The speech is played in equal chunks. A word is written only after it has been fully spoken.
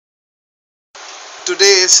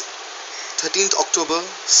Today is 13th October,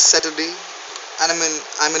 Saturday, and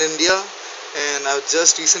I'm in India, and I've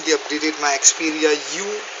just recently updated my Xperia U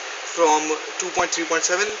from 2.3.7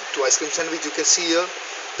 to ice cream sandwich. You can see here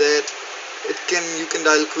that you can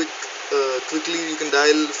dial quickly. You can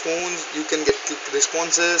dial phones. You can get quick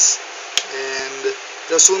responses, and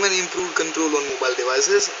there are so many improved control on mobile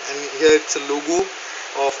devices. And here it's a logo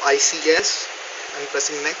of ICS. I'm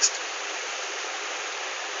pressing next.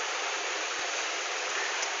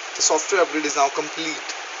 The software update is now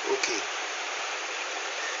complete. Okay,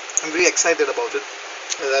 I'm very excited about it.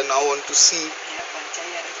 I now want to see.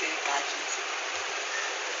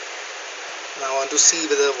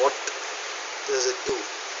 Whether what does it do.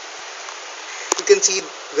 You can see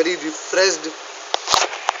very refreshed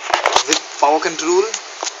with power control.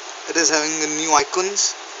 It is having the new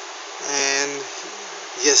icons, and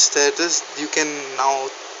yes, there it is. You can now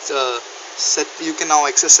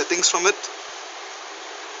access settings from it,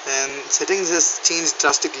 and settings has changed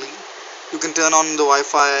drastically. You can turn on the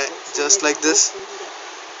Wi-Fi just like this,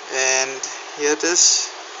 and here it is.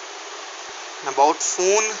 About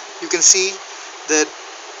phone, you can see that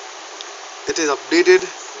it is updated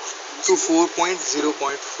to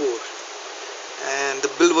 4.0.4, and the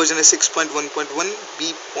build version is 6.1.1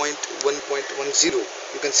 B.1.10.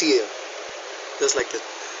 You can see here just like that,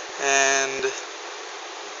 and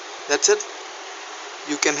that's it.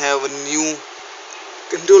 You can have a new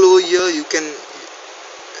control over here.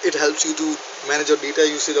 It helps you to manage your data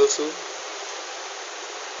usage also,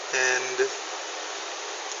 and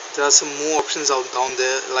there are some more options down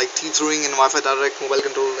there like T-throwing and Wi-Fi direct, mobile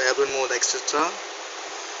control, airplane mode, etc.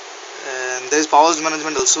 And there is power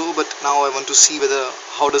management also, but now I want to see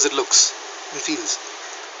how does it looks and feels.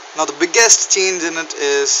 Now the biggest change in it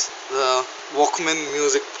is the Walkman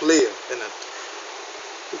music player in it.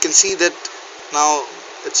 You can see that now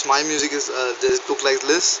it's my music is it look like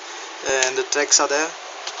this, and the tracks are there.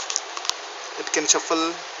 It can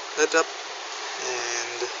shuffle it up,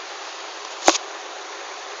 and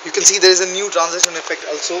you can see there is a new transition effect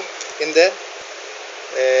also in there,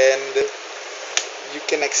 and you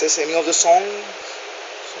can access any of the songs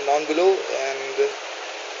down below, and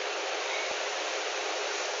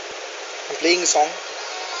I'm playing a song.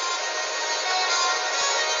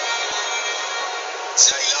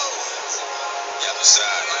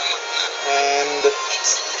 And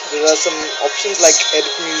there are some options like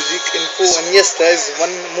edit music info, and yes, there is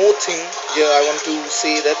one more thing here I want to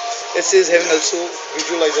say, that it is having also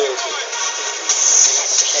visualizer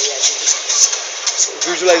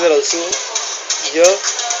also. Here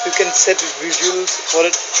you can set visuals for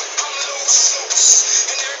it,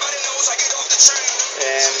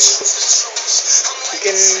 and you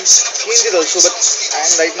can change it also, but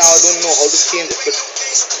right now I don't know how to change it, but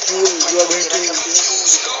you are going to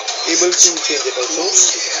able to change it also.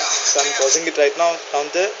 So I'm pausing it right now down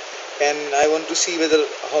there, and I want to see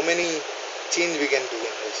how many change we can do in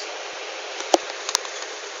this.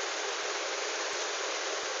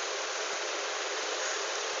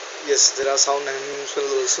 Yes, there are sound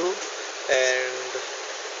enhancements also, and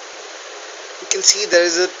you can see there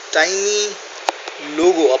is a tiny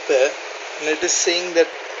logo up here, and it is saying that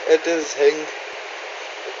it is having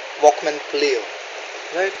Walkman player,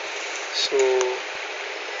 right? So,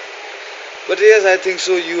 but yes, I think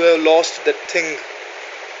so you have lost that thing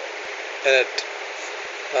in it,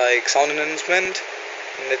 like sound enhancement,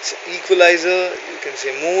 and it's equalizer. You can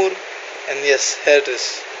say more, and yes, here it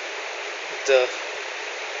is, the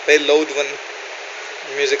very loud one,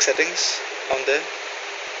 music settings down there.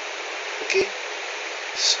 Okay,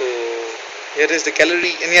 so here is the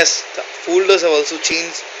gallery, and yes, the folders have also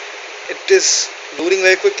changed. It is loading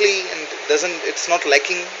very quickly, and it's not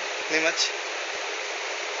lacking very much.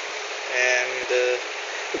 And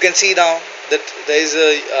you can see now that there is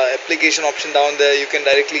a application option down there. You can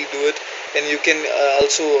directly do it, and you can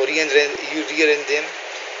also rearrange them.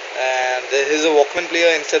 And there is a Walkman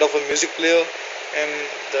player instead of a music player. And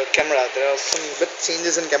the camera, there are some bit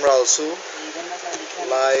changes in camera also,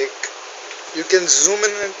 like you can zoom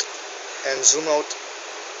in it and zoom out,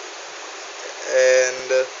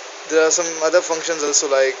 and there are some other functions also,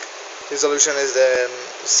 like resolution is there, and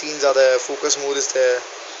scenes are there, focus mode is there.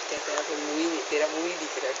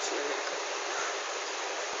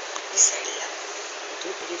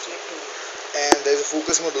 And there is a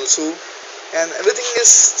focus mode also, and everything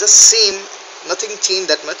is just same, nothing changed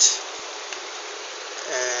that much.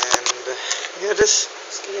 And here it is.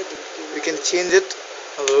 We can change it.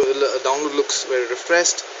 Download looks very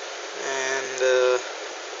refreshed, and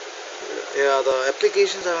yeah, the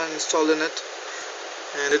applications are installed in it,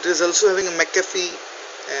 and it is also having a McAfee,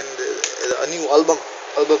 and a new album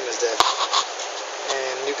is there.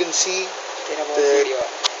 you can see तेरा बहुत that video है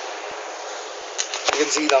you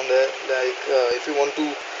can see down there, like if you want to,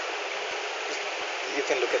 you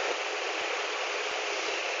can look at it.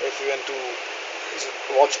 If you want to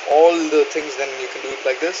watch all the things, then you can do it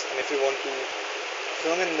like this, and if you want to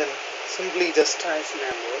zoom in, then simply just इसमें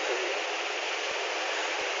बहुत हो गया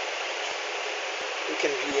you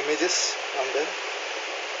can view images down there,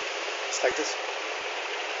 just like this.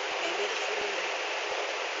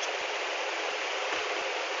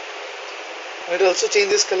 And it also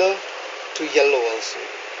changes color to yellow also.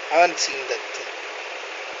 I haven't seen that thing.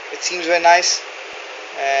 It seems very nice,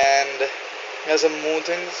 and there's some more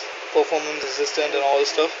things, performance assistant and all this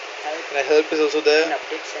stuff, and help is also there. An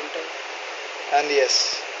update center. And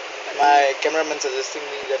yes, my cameraman suggesting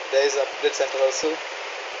me that there is update center also,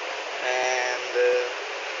 and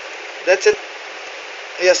that's it.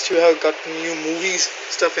 Yes, you have got new movies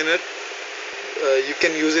stuff in it. You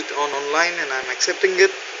can use it online, and I'm accepting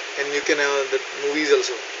it, and you can have the movies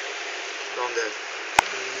also down there.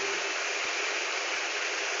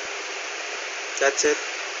 That's it,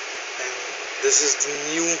 and this is the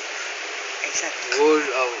new world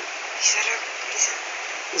of this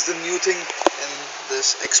is the new thing in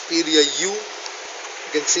this Xperia U.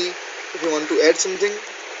 You can see if you want to add something,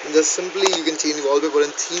 and just simply you can change wallpaper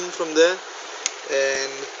and theme from there.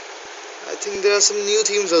 And I think there are some new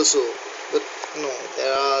themes also, but no,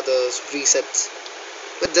 there are the presets,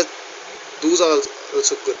 but those are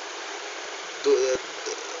also good.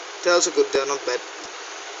 They're also good, they are not bad.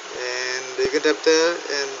 And you can tap there,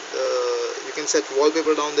 and you can set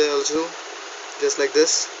wallpaper down there also, just like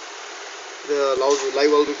this. There are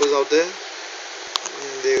live wallpapers out there.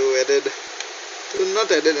 They have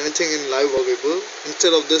not added anything in live wallpaper.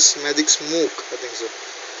 Instead of this magic smoke, I think so.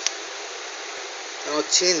 Now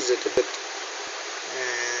changed it a bit,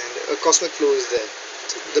 and a cosmic flow is there.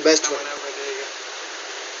 The best one.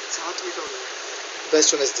 The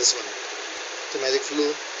best one is this one. The magic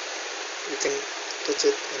flow. You can touch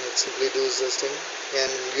it, and it simply does this thing.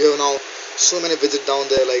 And you have now so many widgets down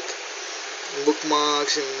there, like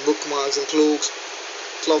bookmarks and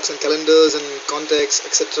clocks and calendars and contacts,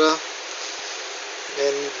 etc.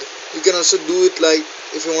 And you can also do it like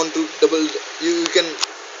if you want to you can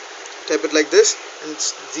tap it like this, and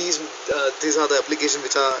these are the applications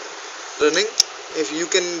which are running. If you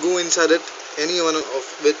can go inside it, any one of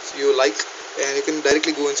which you like, and you can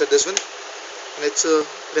directly go inside this one, and it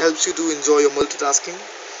helps you to enjoy your multitasking.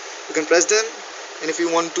 You can press them, and if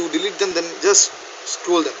you want to delete them, then just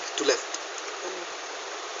scroll them to left.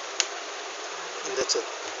 And that's it.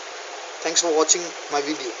 Thanks for watching my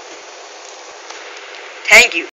video. Thank you.